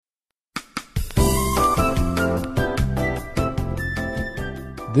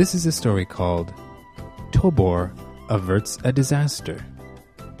This is a story called Tobor Averts a Disaster.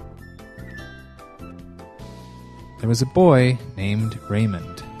 There was a boy named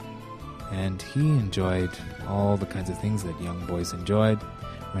Raymond, and he enjoyed all the kinds of things that young boys enjoyed,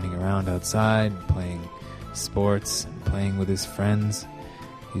 running around outside, playing sports, and playing with his friends.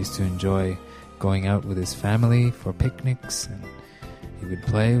 He used to enjoy going out with his family for picnics, and he would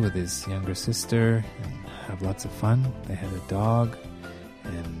play with his younger sister and have lots of fun. They had a dog,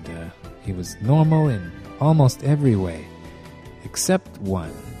 and he was normal in almost every way, except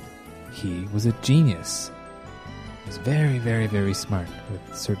one. He was a genius. He was very, very, very smart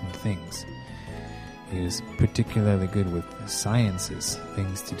with certain things. He was particularly good with sciences,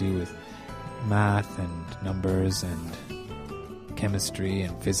 things to do with math and numbers and chemistry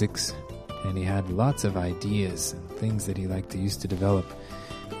and physics. And he had lots of ideas and things that he liked to use to develop,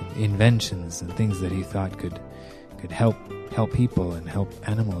 inventions and things that he thought could help people and help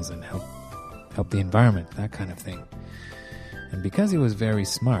animals and help the environment, that kind of thing. And because he was very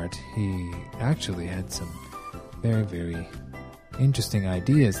smart, he actually had some very, very interesting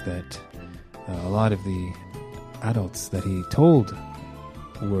ideas that a lot of the adults that he told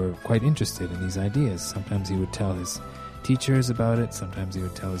were quite interested in these ideas. Sometimes he would tell his teachers about it, sometimes he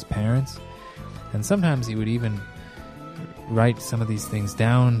would tell his parents, and sometimes he would even write some of these things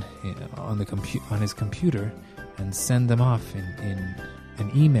down on his computer and send them off in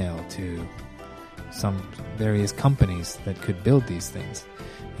an email to some various companies that could build these things.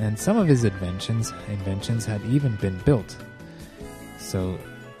 And some of his inventions had even been built. So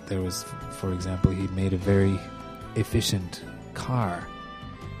there was, for example, he'd made a very efficient car,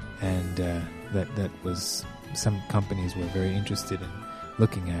 and that was, some companies were very interested in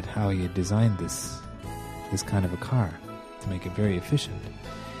looking at how he had designed this kind of a car to make it very efficient,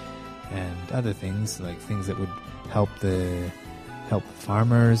 and other things like things that would help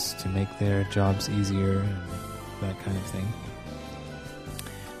farmers to make their jobs easier and that kind of thing.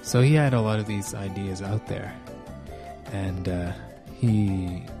 So he had a lot of these ideas out there, and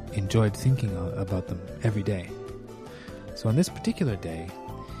he enjoyed thinking about them every day. So on this particular day,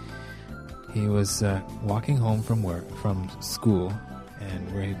 he was walking home from school,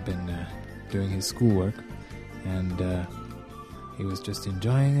 and where he'd been doing his schoolwork, and he was just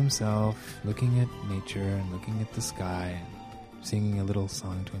enjoying himself, looking at nature and looking at the sky, and singing a little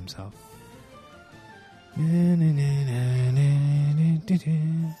song to himself.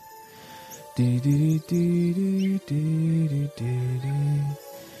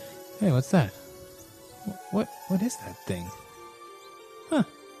 Hey, what's that? What is that thing? Huh,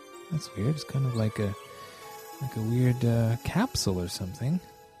 that's weird. It's kind of like a weird capsule or something.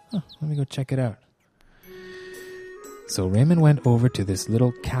 Huh, let me go check it out. So Raymond went over to this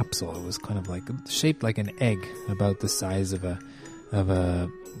little capsule. It was kind of like shaped like an egg, about the size of a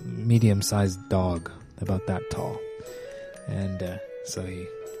medium-sized dog, about that tall. And so he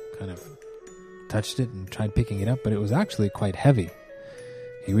kind of touched it and tried picking it up, but it was actually quite heavy.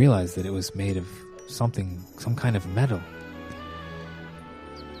 He realized that it was made of some kind of metal.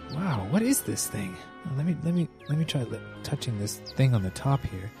 Wow, what is this thing? Let me try touching this thing on the top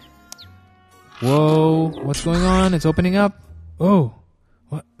here. Whoa, what's going on? It's opening up. Oh,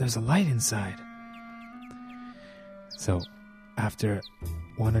 what? There's a light inside. So, after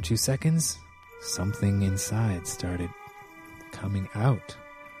 1 or 2 seconds, something inside started coming out.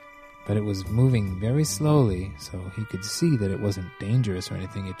 But it was moving very slowly, so he could see that it wasn't dangerous or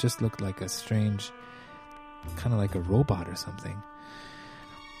anything. It just looked like a strange, kind of like a robot or something.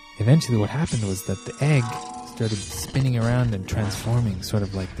 Eventually what happened was that the egg started spinning around and transforming, sort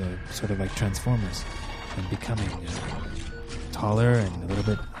of like Transformers, and becoming taller and a little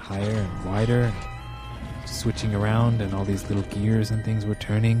bit higher and wider, and switching around, and all these little gears and things were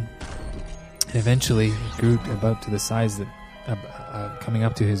turning. And eventually it grew about to the size that coming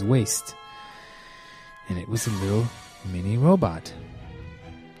up to his waist, and it was a little mini robot.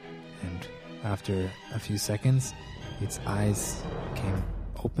 And after a few seconds, its eyes came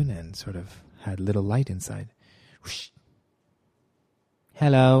open and sort of had little light inside. Whoosh.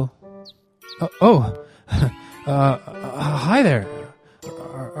 Hello. Hi there.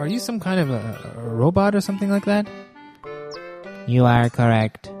 Are you some kind of a robot or something like that? You are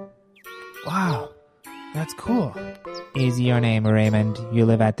correct. Wow, that's cool. Is your name Raymond? You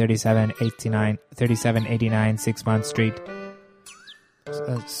live at 3789 6th Street.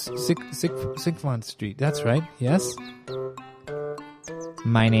 Sixth Street, that's right, yes?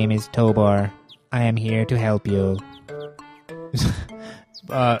 My name is Tobor. I am here to help you.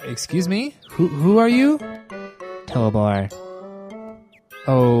 Excuse me? Who are you? Tobor.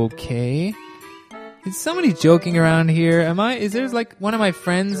 Okay. Is somebody joking around here? Is there like one of my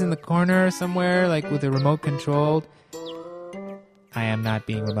friends in the corner somewhere, like with a remote controlled? I am not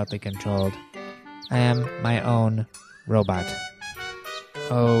being remotely controlled. I am my own robot.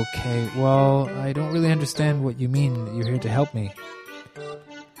 Okay, well, I don't really understand what you mean that you're here to help me.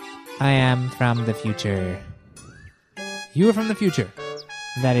 I am from the future. You are from the future?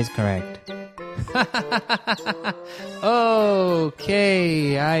 That is correct.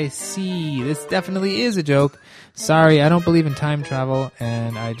 Okay, I see. This definitely is a joke. Sorry, I don't believe in time travel,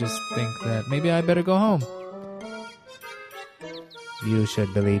 and I just think that maybe I better go home. You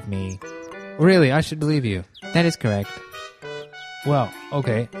should believe me. Really, I should believe you. That is correct. Well,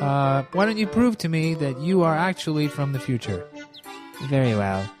 okay. Why don't you prove to me that you are actually from the future? Very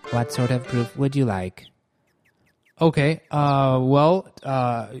well. What sort of proof would you like? Okay,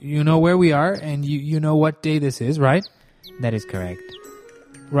 you know where we are, and you know what day this is, right? That is correct.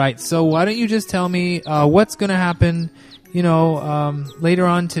 Right, so why don't you just tell me what's going to happen, later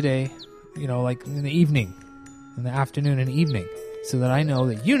on today, like in the evening, in the afternoon and evening, so that I know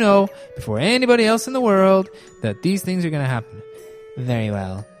that you know, before anybody else in the world, that these things are going to happen. Very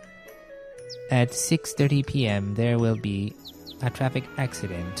well. At 6:30 p.m. there will be a traffic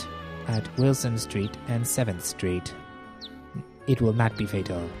accident at Wilson Street and 7th Street. It will not be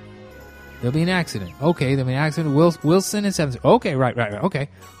fatal. There'll be an accident. Okay, there'll be an accident. Wilson and 7th Street. Okay, right. Okay.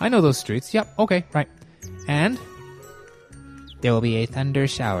 I know those streets. Yep, okay, right. And? There will be a thunder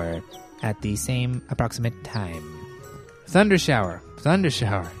shower at the same approximate time. Thunder shower.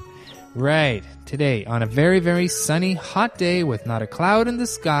 Right. Today, on a very, very sunny, hot day with not a cloud in the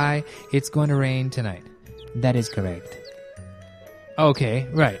sky, it's going to rain tonight. That is correct. Okay,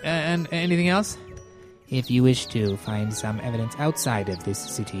 right. And anything else? If you wish to find some evidence outside of this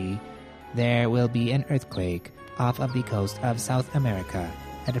city, there will be an earthquake off of the coast of South America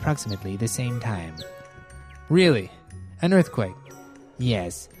at approximately the same time. Really? An earthquake?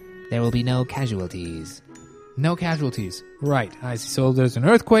 Yes. There will be no casualties. No casualties. Right. I see. So there's an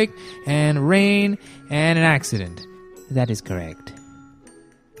earthquake and rain and an accident. That is correct.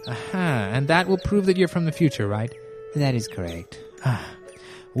 Aha. And that will prove that you're from the future, right? That is correct.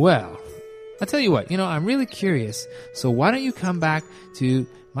 Well, I'll tell you what, I'm really curious. So why don't you come back to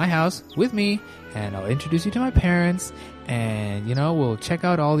my house with me, and I'll introduce you to my parents, and, we'll check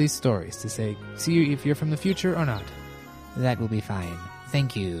out all these stories to see if you're from the future or not. That will be fine.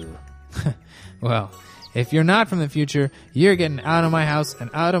 Thank you. Well, if you're not from the future, you're getting out of my house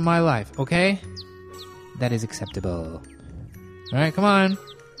and out of my life, okay? That is acceptable. All right, come on.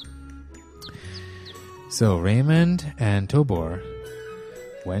 So Raymond and Tobor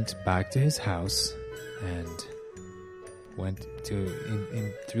went back to his house and went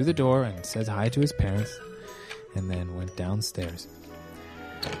through the door and said hi to his parents, and then went downstairs.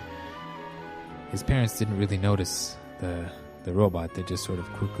 His parents didn't really notice the robot. They just sort of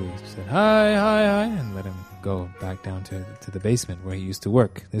quickly said hi, and let him go back down to the basement where he used to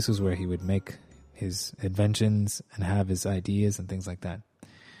work. This was where he would make his inventions and have his ideas and things like that.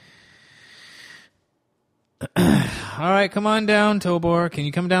 All right, come on down, Tobor. Can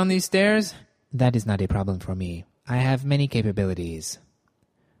you come down these stairs? That is not a problem for me. I have many capabilities.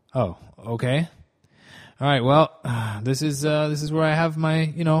 Oh, okay. All right, well, this is where I have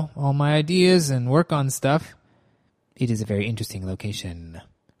my, all my ideas and work on stuff. It is a very interesting location.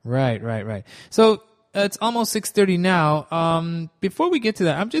 Right. So it's almost 6:30 now. Before we get to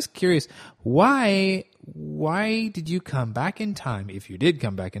that, I'm just curious, why did you come back in time, if you did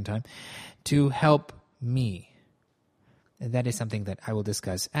come back in time, to help me? That is something that I will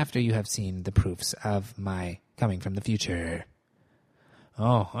discuss after you have seen the proofs of my coming from the future.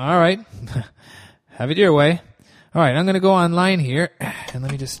 Oh, all right. Have it your way. All right, I'm going to go online here, and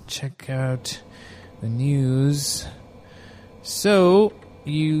let me just check out the news. So,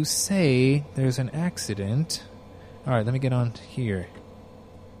 you say there's an accident. All right, let me get on here.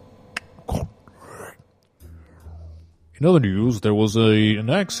 In other news, there was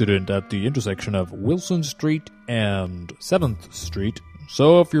an accident at the intersection of Wilson Street and 7th Street.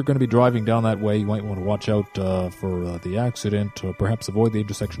 So if you're going to be driving down that way, you might want to watch out for the accident, or perhaps avoid the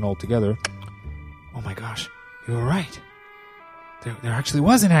intersection altogether. Oh my gosh, you were right. There actually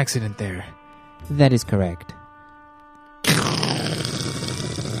was an accident there. That is correct.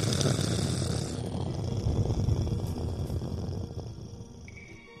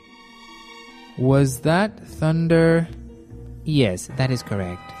 Was that thunder? Yes, that is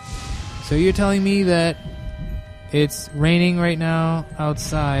correct. So you're telling me that it's raining right now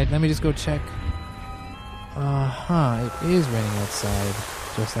outside. Let me just go check. It is raining outside,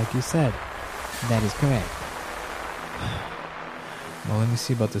 just like you said. That is correct. Well, let me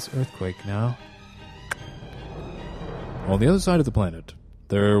see about this earthquake now. On the other side of the planet,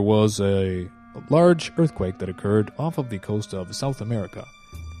 there was a large earthquake that occurred off of the coast of South America.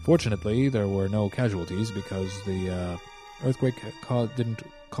 Fortunately, there were no casualties because the earthquake didn't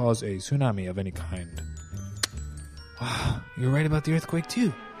cause a tsunami of any kind. Wow, you're right about the earthquake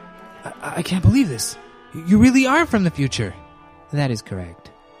too. I can't believe this. You really are from the future. That is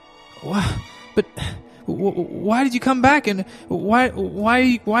correct. Wow, but why did you come back, and why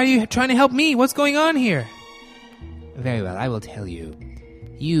are you trying to help me? What's going on here? Very well, I will tell you.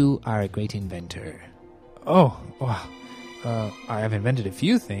 You are a great inventor. Oh, wow. I have invented a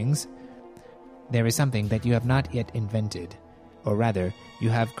few things. There is something that you have not yet invented. Or rather, you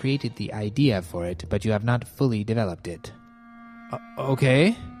have created the idea for it, but you have not fully developed it.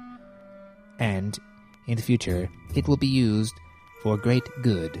 Okay. And, in the future, it will be used for great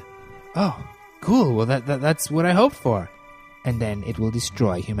good. Oh, cool. Well, that's what I hoped for. And then it will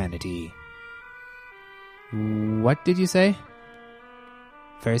destroy humanity. What did you say?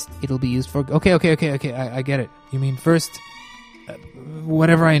 First, it'll be used for... Okay, I get it. You mean first,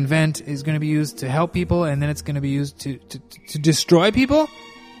 whatever I invent is going to be used to help people, and then it's going to be used to destroy people?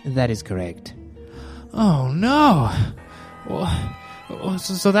 That is correct. Oh, no. Well,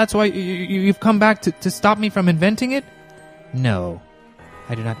 so that's why you've come back to stop me from inventing it? No.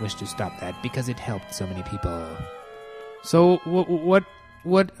 I do not wish to stop that, because it helped so many people. So, what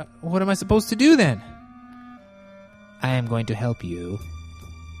am I supposed to do then? I am going to help you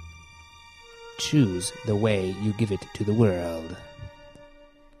choose the way you give it to the world.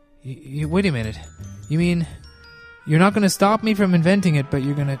 Wait a minute. You mean you're not going to stop me from inventing it, but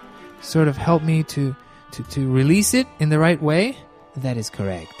you're going to sort of help me to release it in the right way? That is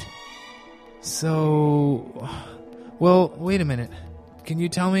correct. So, well, wait a minute. Can you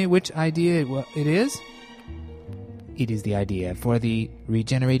tell me which idea it is? It is the idea for the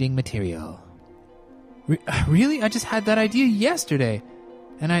regenerating material. Really? I just had that idea yesterday.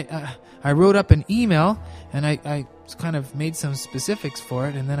 And I wrote up an email, and I kind of made some specifics for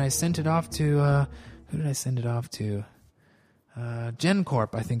it, and then I sent it off to, who did I send it off to? GenCorp,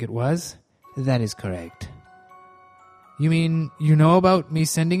 I think it was. That is correct. You mean you know about me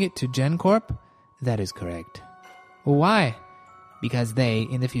sending it to GenCorp? That is correct. Well, why? Because they,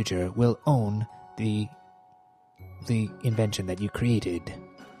 in the future, will own the invention that you created.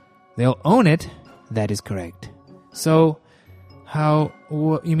 They'll own it? That is correct. So,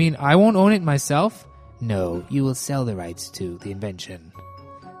 you mean I won't own it myself? No, you will sell the rights to the invention.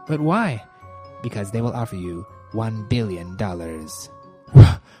 But why? Because they will offer you $1 billion.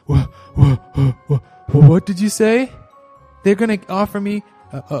 What did you say? They're going to offer me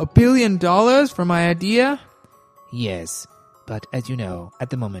 $1 billion for my idea? Yes, but as you know, at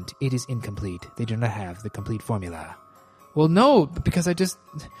the moment it is incomplete. They do not have the complete formula. Well, no, because I just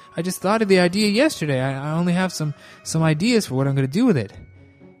thought of the idea yesterday. I only have some ideas for what I'm going to do with it.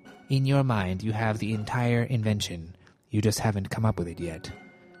 In your mind, you have the entire invention. You just haven't come up with it yet.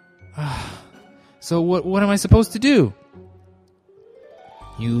 So what am I supposed to do?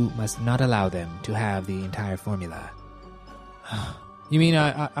 You must not allow them to have the entire formula. You mean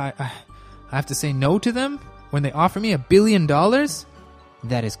I have to say no to them when they offer me $1 billion?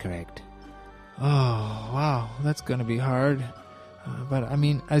 That is correct. Oh, wow, that's going to be hard. But, I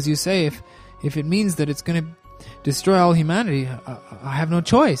mean, as you say, if it means that it's going to destroy all humanity, I have no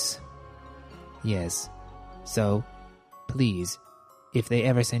choice. Yes. So, please, if they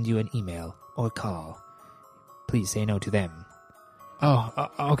ever send you an email or call, please say no to them. Oh,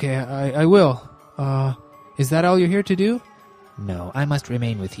 okay, I will. Is that all you're here to do? No, I must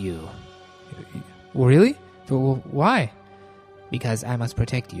remain with you. Really? Well, why? Because I must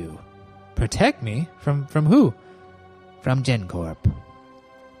protect you. Protect me? From who? From GenCorp.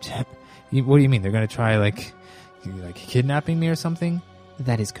 What do you mean? They're going to try, like kidnapping me or something?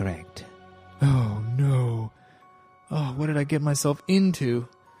 That is correct. Oh, no. Oh, what did I get myself into?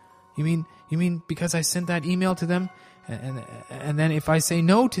 You mean because I sent that email to them, and then if I say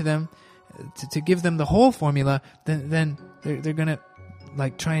no to them, to give them the whole formula, then they're going to,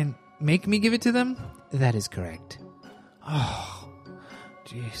 like, try and make me give it to them? That is correct. Oh,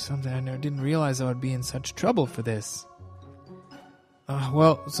 gee, something I didn't realize I would be in such trouble for this.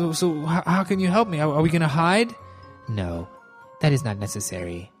 Well, so how can you help me? Are we going to hide? No, that is not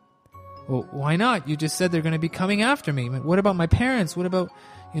necessary. Well, why not? You just said they're going to be coming after me. What about my parents? What about,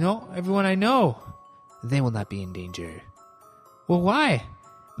 everyone I know? They will not be in danger. Well, why?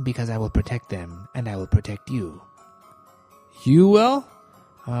 Because I will protect them, and I will protect you. You will?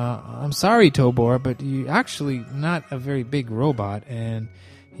 I'm sorry, Tobor, but you're actually not a very big robot, and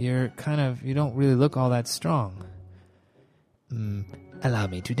you don't really look all that strong. Allow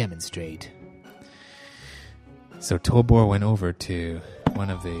me to demonstrate. So Tobor went over to one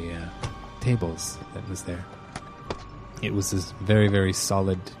of the tables that was there. It was this very, very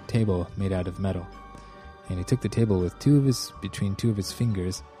solid table made out of metal. And he took the table with between two of his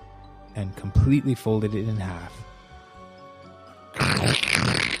fingers and completely folded it in half.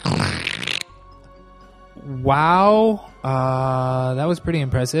 Wow, that was pretty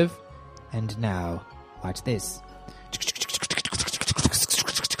impressive. And now, watch this.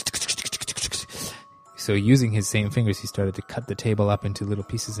 So using his same fingers, he started to cut the table up into little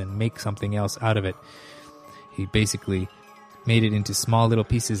pieces and make something else out of it. He basically made it into small little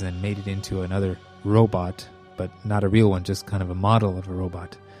pieces and made it into another robot, but not a real one, just kind of a model of a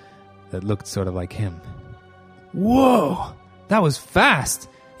robot that looked sort of like him. Whoa! That was fast!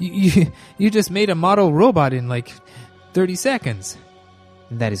 You just made a model robot in like 30 seconds.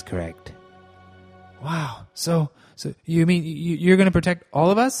 That is correct. Wow. So you mean you're going to protect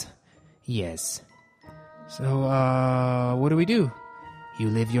all of us? Yes. So, what do we do? You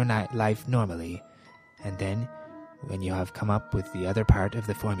live your life normally, and then, when you have come up with the other part of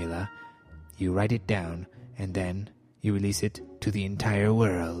the formula, you write it down, and then you release it to the entire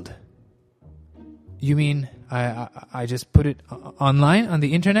world. You mean I just put it online on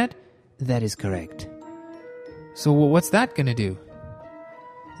the internet? That is correct. So what's that going to do?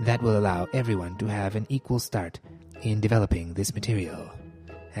 That will allow everyone to have an equal start in developing this material,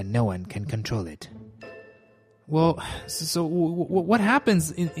 and no one can control it. Well, so what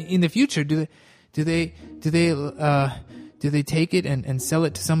happens in the future? Do they take it and sell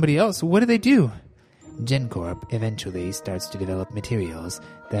it to somebody else? What do they do? GenCorp eventually starts to develop materials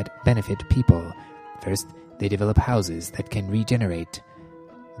that benefit people. First, they develop houses that can regenerate,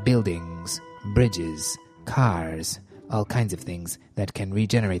 buildings, bridges, cars, all kinds of things that can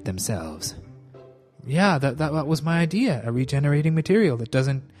regenerate themselves. Yeah, that was my idea, a regenerating material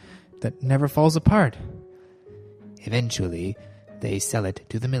that never falls apart. Eventually, they sell it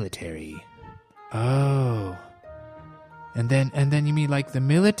to the military. Oh. And then you mean like the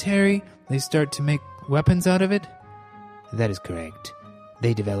military, they start to make weapons out of it? That is correct.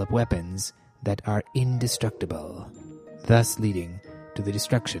 They develop weapons that are indestructible, thus leading to the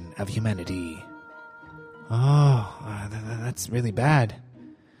destruction of humanity. Oh, that's really bad.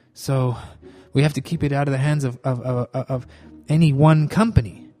 So, we have to keep it out of the hands of any one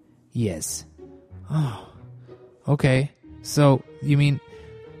company? Yes. Oh. Okay, so you mean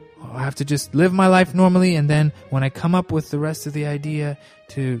I have to just live my life normally, and then when I come up with the rest of the idea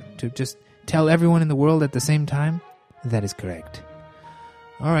to just tell everyone in the world at the same time? That is correct.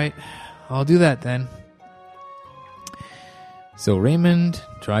 All right, I'll do that then. So Raymond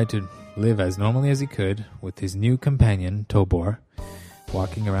tried to live as normally as he could with his new companion, Tobor,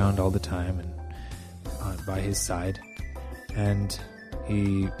 walking around all the time and by his side, and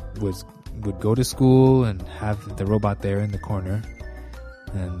he would go to school and have the robot there in the corner,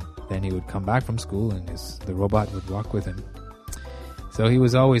 and then he would come back from school and the robot would walk with him. So he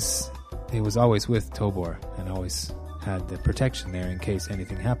was always with Tobor and always had the protection there in case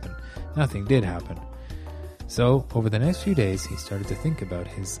anything happened. Nothing did happen. So over the next few days he started to think about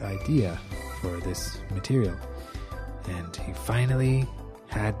his idea for this material, and he finally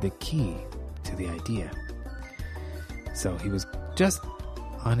had the key to the idea. So he was just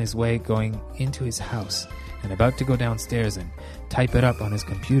on his way going into his house and about to go downstairs and type it up on his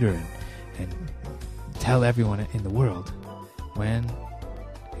computer and tell everyone in the world when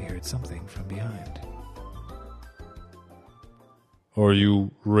he heard something from behind. Are you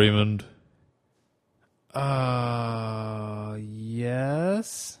Raymond?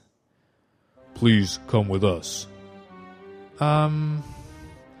 Yes? Please come with us.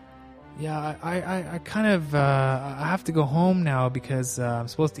 Yeah, I kind of, I have to go home now because I'm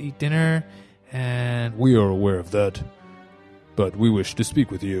supposed to eat dinner, and... We are aware of that, but we wish to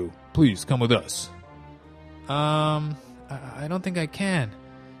speak with you. Please come with us. I don't think I can.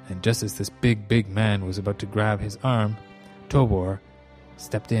 And just as this big man was about to grab his arm, Tobor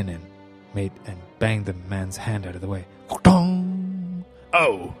stepped in and banged the man's hand out of the way.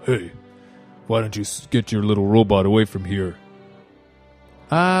 Oh, hey. Why don't you get your little robot away from here?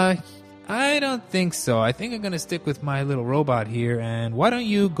 I don't think so. I think I'm going to stick with my little robot here, and why don't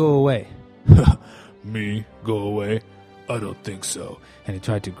you go away? Me? Go away? I don't think so. And he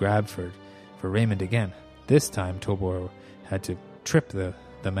tried to grab for Raymond again. This time, Tobor had to trip the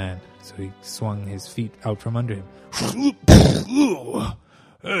man, so he swung his feet out from under him.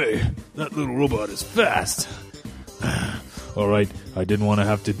 Hey, that little robot is fast. All right, I didn't want to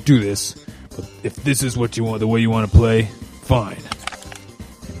have to do this, but if this is what you want, the way you want to play, fine.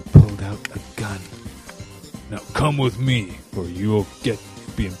 And he pulled out a gun. Now come with me, or you'll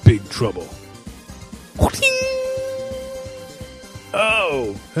be in big trouble.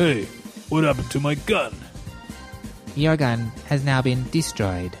 Oh, hey, what happened to my gun? Your gun has now been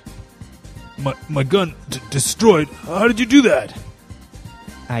destroyed. My gun destroyed? How did you do that?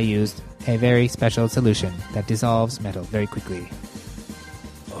 I used a very special solution that dissolves metal very quickly.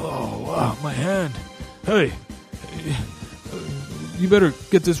 Oh, wow, my hand. Hey, you better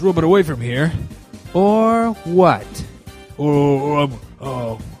get this robot away from here. Or what? Or I'm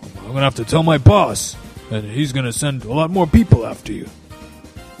going to have to tell my boss. And he's going to send a lot more people after you.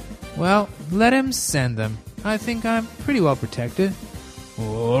 Well, let him send them. I think I'm pretty well protected.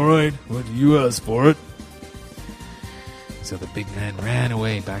 All right, what do you ask for it? So the big man ran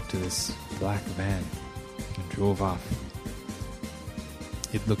away back to this black van and drove off.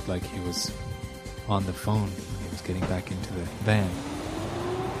 It looked like he was on the phone when he was getting back into the van.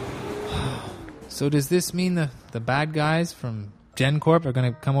 So does this mean the bad guys from GenCorp are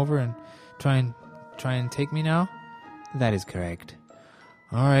going to come over and try and take me now? That is correct.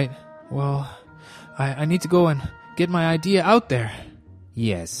 All right. Well, I need to go and get my idea out there.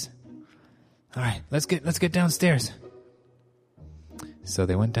 Yes. All right, let's get downstairs. So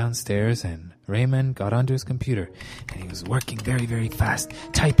they went downstairs and Raymond got onto his computer and he was working very, very fast,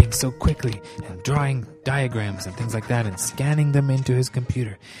 typing so quickly and drawing diagrams and things like that and scanning them into his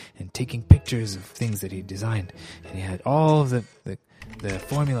computer and taking pictures of things that he designed. And he had all of the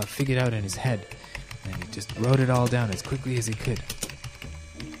formula figured out in his head and he just wrote it all down as quickly as he could.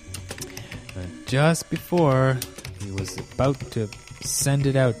 And just before he was about to send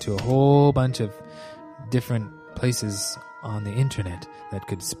it out to a whole bunch of different places on the internet that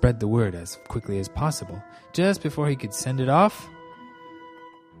could spread the word as quickly as possible, just before he could send it off,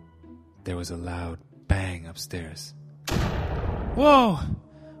 there was a loud bang upstairs. Whoa!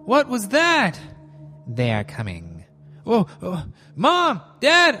 What was that? They are coming. Whoa! Mom!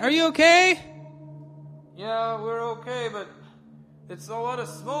 Dad! Are you okay? Yeah, we're okay, but it's a lot of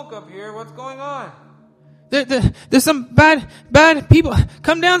smoke up here. What's going on? There's some bad people.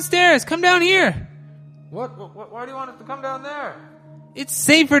 Come downstairs. Come down here. What? Why do you want us to come down there? It's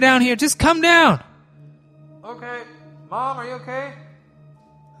safer down here. Just come down. Okay. Mom, are you okay?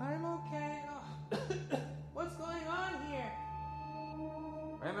 I'm okay. What's going on here?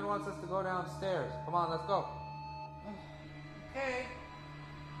 Raymond wants us to go downstairs. Come on, let's go. Okay.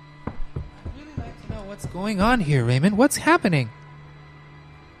 I'd really like to know what's going on here, Raymond. What's happening?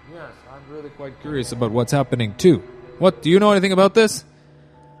 Yes, I'm really quite Curious about what's happening too. What, do you know anything about this?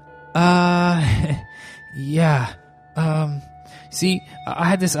 Yeah. See, I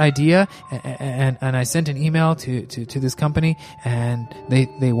had this idea, and I sent an email to this company, and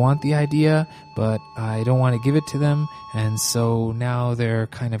they want the idea, but I don't want to give it to them, and so now they're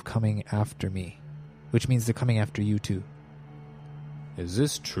kind of coming after me, which means they're coming after you too. Is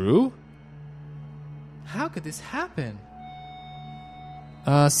this true? How could this happen?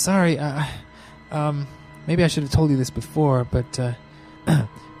 Sorry, maybe I should have told you this before, but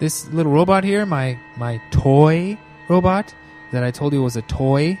this little robot here, my toy robot that I told you was a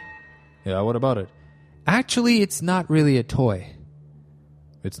toy. Yeah, what about it? Actually, it's not really a toy.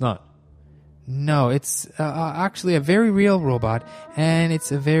 It's not. No, it's actually a very real robot, and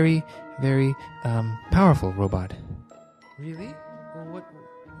it's a very, very powerful robot. Really? Well,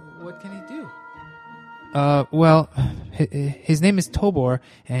 what can he do? Well, his name is Tobor,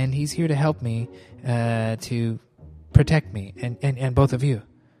 and he's here to help me, to protect me, and both of you.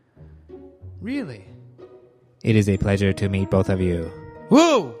 Really? It is a pleasure to meet both of you.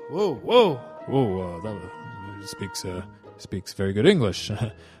 Whoa! That speaks very good English.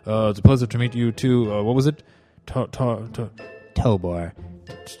 It's a pleasure to meet you too. What was it? Tobor.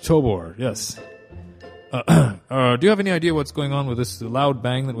 Tobor, yes. Do you have any idea what's going on with this loud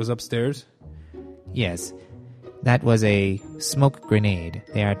bang that was upstairs? Yes, that was a smoke grenade.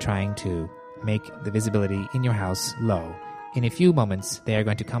 They are trying to make the visibility in your house low. In a few moments, they are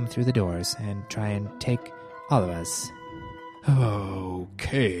going to come through the doors and try and take all of us.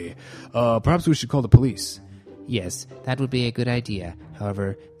 Okay. Perhaps we should call the police. Yes, that would be a good idea.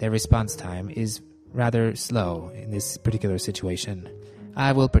 However, their response time is rather slow in this particular situation.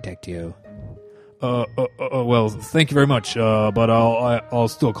 I will protect you. Well, thank you very much, but I'll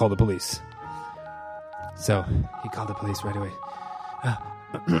still call the police. So, he called the police right away.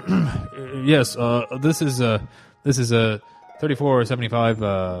 Yes, this is 3475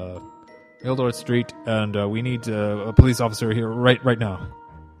 Mildorth Street, and we need a police officer here right now.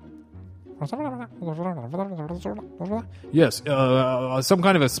 Yes, some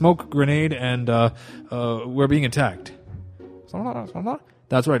kind of a smoke grenade, and we're being attacked.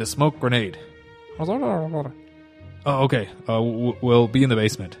 That's right, a smoke grenade. Oh, okay. We'll be in the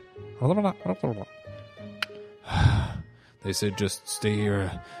basement. They said just stay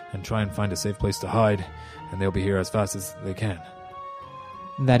here and try and find a safe place to hide, and they'll be here as fast as they can.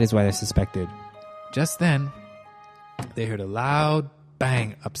 That is what I suspected. Just then, they heard a loud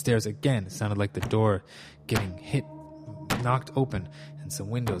bang upstairs again. It sounded like the door getting hit, knocked open, and some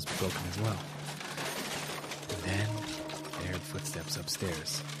windows broken as well. And then they heard footsteps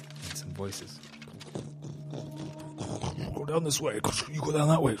upstairs and some voices. Go down this way. You go down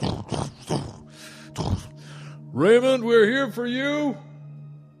that way. Raymond, we're here for you.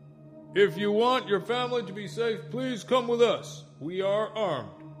 If you want your family to be safe, please come with us. We are armed.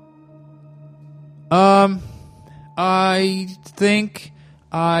 I think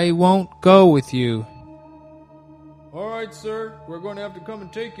I won't go with you. All right, sir. We're going to have to come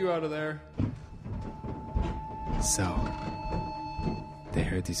and take you out of there. So, they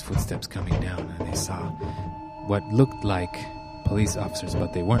heard these footsteps coming down, and they saw what looked like police officers,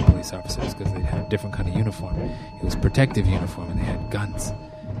 but they weren't police officers because they had a different kind of uniform. It was protective uniform, and they had guns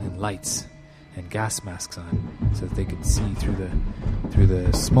and lights and gas masks on, so that they could see through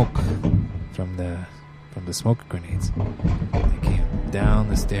the smoke from the smoke grenades. They came down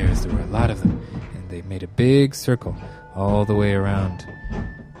the stairs. There were a lot of them, and they made a big circle all the way around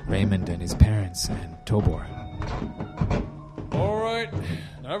Raymond and his parents and Tobor. All right.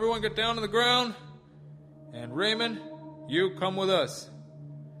 Now everyone get down to the ground. And Raymond, you come with us.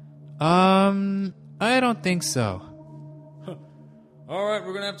 I don't think so. All right,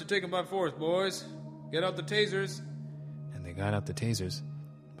 we're going to have to take them by force, boys. Get out the tasers. And they got out the tasers.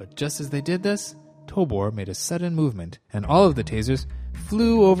 But just as they did this, Tobor made a sudden movement, and all of the tasers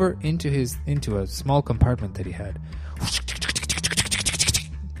flew over into a small compartment that he had.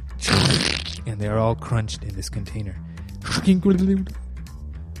 And they are all crunched in this container.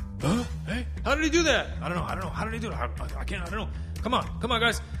 Huh? Hey, how did he do that? I don't know. How did he do it? I can't. I don't know. Come on,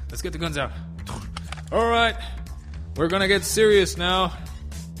 guys. Let's get the guns out. All right. We're going to get serious now.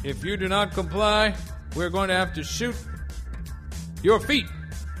 If you do not comply, we're going to have to shoot your feet.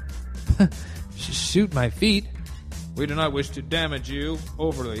 Shoot my feet? We do not wish to damage you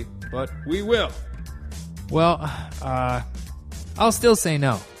overly, but we will. Well, I'll still say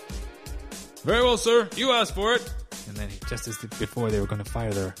no. Very well, sir. You asked for it. And then, just as before they were going to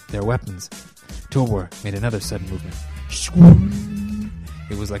fire their weapons, Tobor made another sudden movement.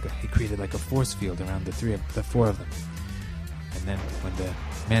 It was like he created like a force field around the four of them. And then when the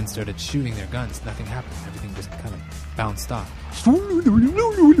men started shooting their guns, nothing happened. Everything just kind of bounced off.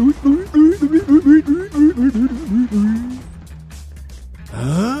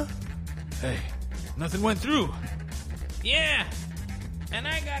 Huh? Hey, nothing went through. Yeah, and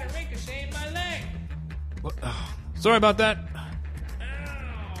I got a ricochet in my leg. What? Sorry about that.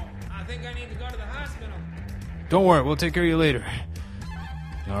 Ow, I think I need to go to the hospital. Don't worry, we'll take care of you later.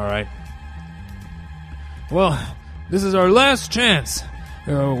 All right. Well, this is our last chance.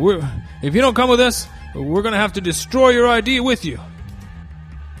 If you don't come with us, we're going to have to destroy your ID with you.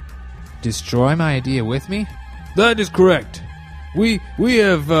 Destroy my idea with me? That is correct. We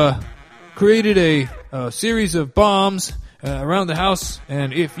have created a series of bombs around the house,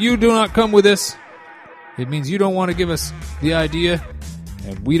 and if you do not come with us, it means you don't want to give us the idea,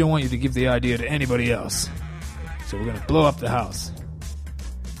 and we don't want you to give the idea to anybody else. So we're going to blow up the house.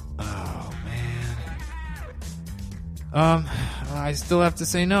 Oh, man. I still have to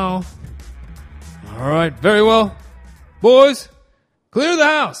say no. All right, very well. Boys, clear the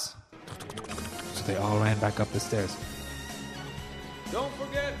house. So they all ran back up the stairs. Don't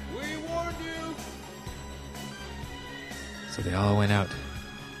forget, we warned you. So they all went out.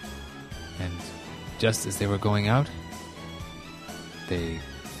 And just as they were going out, the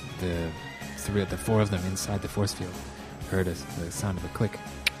four of them inside the force field heard the sound of a click.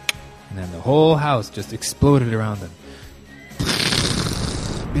 And then the whole house just exploded around them.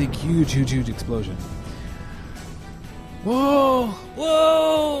 Big, huge explosion. Whoa!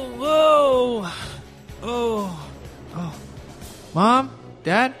 Whoa! Whoa! Oh! Mom?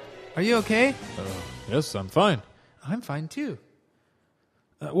 Dad? Are you okay? Yes, I'm fine. I'm fine too.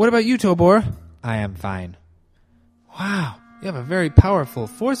 What about you, Tobor? I am fine. Wow, you have a very powerful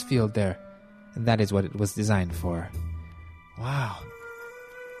force field there. That is what it was designed for. Wow.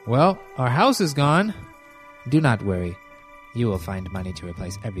 Well, our house is gone. Do not worry. You will find money to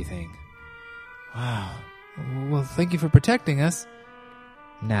replace everything. Wow. Well, thank you for protecting us.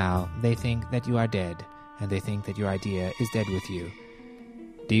 Now, they think that you are dead, and they think that your idea is dead with you.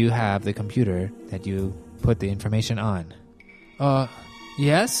 Do you have the computer that you put the information on?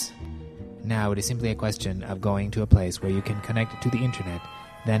 Yes? Now it is simply a question of going to a place where you can connect to the internet,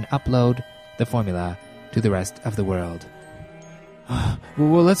 then upload the formula to the rest of the world.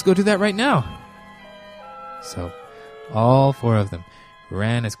 Well, let's go do that right now. So, All 4 of them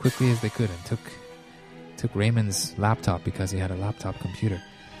ran as quickly as they could and took Raymond's laptop because he had a laptop computer.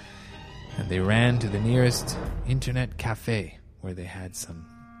 And they ran to the nearest internet cafe where they had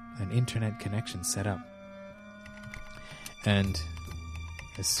an internet connection set up. And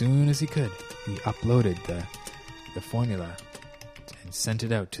as soon as he could, he uploaded the formula and sent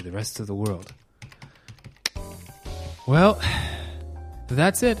it out to the rest of the world. Well,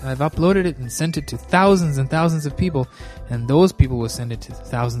 that's it. I've uploaded it and sent it to thousands and thousands of people, and those people will send it to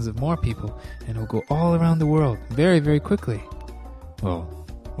thousands of more people, and it will go all around the world very, very quickly. Well,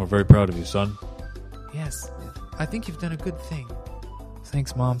 we're very proud of you, son. Yes, I think you've done a good thing.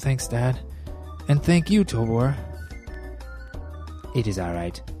 Thanks, Mom. Thanks, Dad. And thank you, Tobor. It is all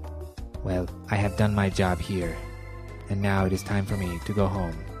right. Well, I have done my job here, and now it is time for me to go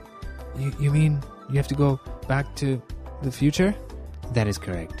home. You mean you have to go back to the future? That is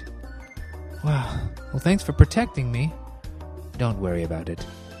correct. Wow. Well, thanks for protecting me. Don't worry about it.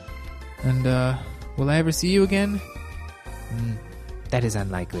 And, will I ever see you again? That is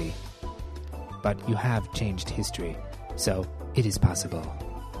unlikely. But you have changed history, so it is possible.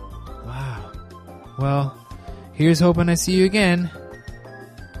 Wow. Well, here's hoping I see you again.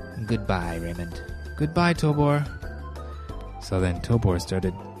 Goodbye, Raymond. Goodbye, Tobor. So then Tobor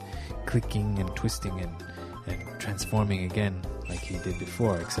started clicking and twisting and transforming again like he did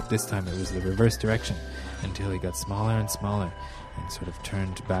before, except this time it was the reverse direction until he got smaller and smaller and sort of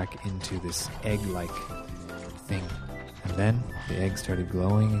turned back into this egg-like thing. And then the egg started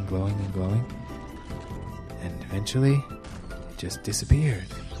glowing and glowing and glowing, and eventually it just disappeared.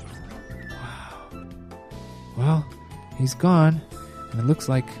 Wow. Well, he's gone, and it looks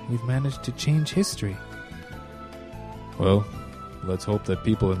like we've managed to change history. Well, let's hope that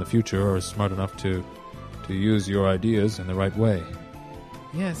people in the future are smart enough to use your ideas in the right way.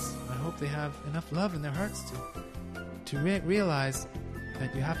 Yes, I hope they have enough love in their hearts to realize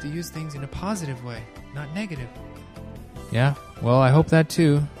that you have to use things in a positive way, not negative. Yeah, well, I hope that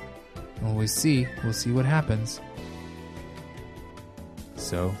too. Well, we'll see what happens.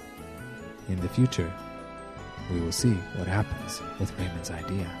 So, in the future, we will see what happens with Raymond's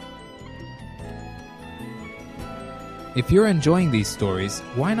idea. If you're enjoying these stories,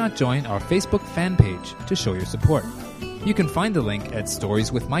 why not join our Facebook fan page to show your support? You can find the link at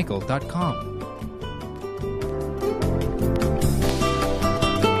storieswithmichael.com.